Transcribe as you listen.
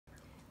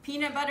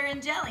Peanut Butter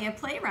and Jelly, a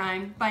play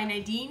rhyme by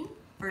Nadine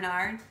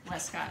Bernard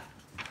Lescott.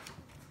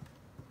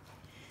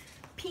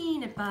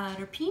 Peanut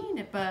butter,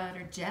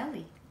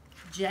 jelly,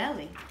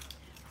 jelly.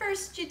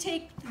 First you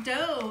take the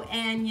dough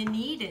and you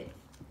knead it,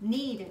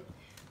 knead it.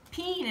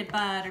 Peanut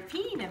butter,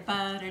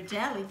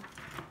 jelly,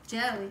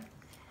 jelly.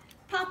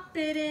 Pop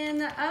it in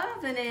the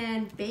oven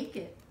and bake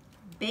it,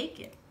 bake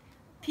it.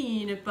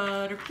 Peanut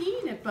butter,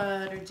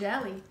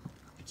 jelly,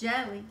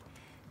 jelly.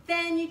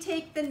 Then you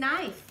take the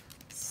knife,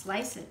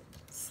 slice it,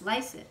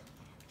 slice it.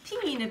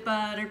 Peanut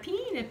butter,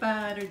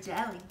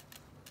 jelly,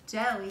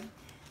 jelly.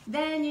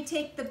 Then you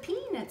take the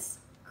peanuts,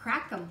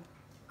 crack 'em,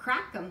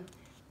 crack 'em.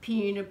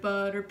 Peanut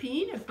butter,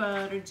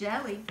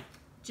 jelly,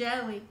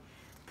 jelly.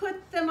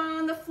 Put them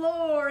on the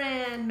floor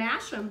and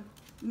mash 'em,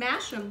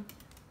 mash 'em.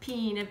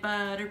 Peanut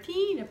butter,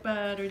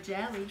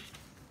 jelly,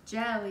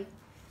 jelly.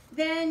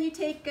 Then you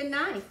take a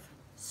knife,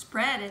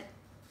 spread it,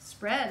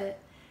 spread it.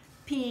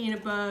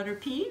 Peanut butter,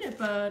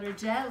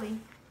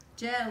 jelly,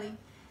 jelly.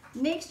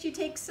 Next you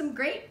take some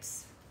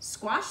grapes,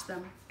 squash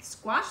them,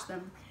 squash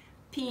them.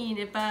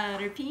 Peanut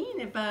butter,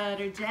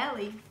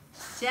 jelly,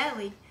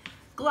 jelly.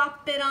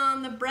 Glop it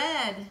on the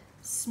bread,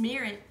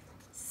 smear it,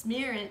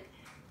 smear it.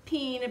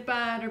 Peanut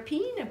butter,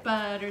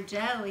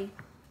 jelly,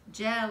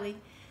 jelly.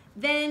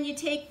 Then you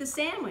take the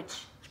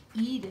sandwich,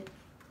 eat it,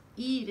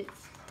 eat it.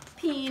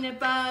 Peanut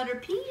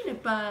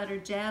butter,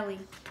 jelly,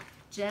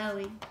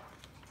 jelly.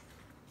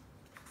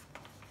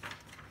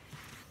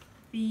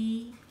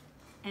 The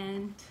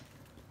end.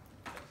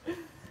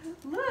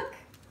 Look,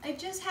 I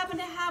just happen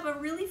to have a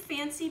really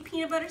fancy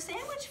peanut butter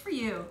sandwich for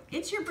you.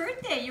 It's your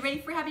birthday. You ready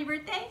for happy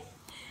birthday?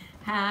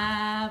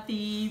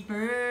 Happy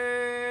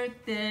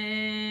birthday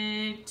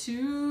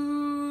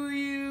to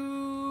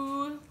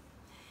you.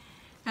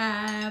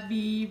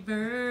 Happy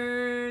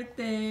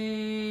birthday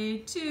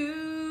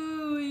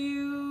to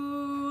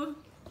you.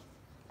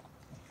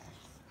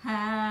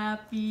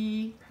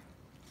 Happy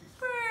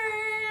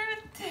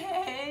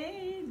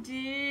birthday,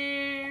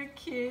 dear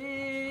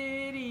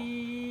kitty.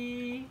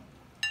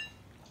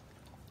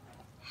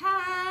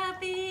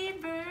 Happy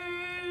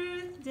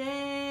birthday,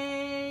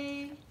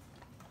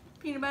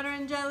 peanut butter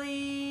and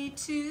jelly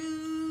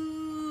to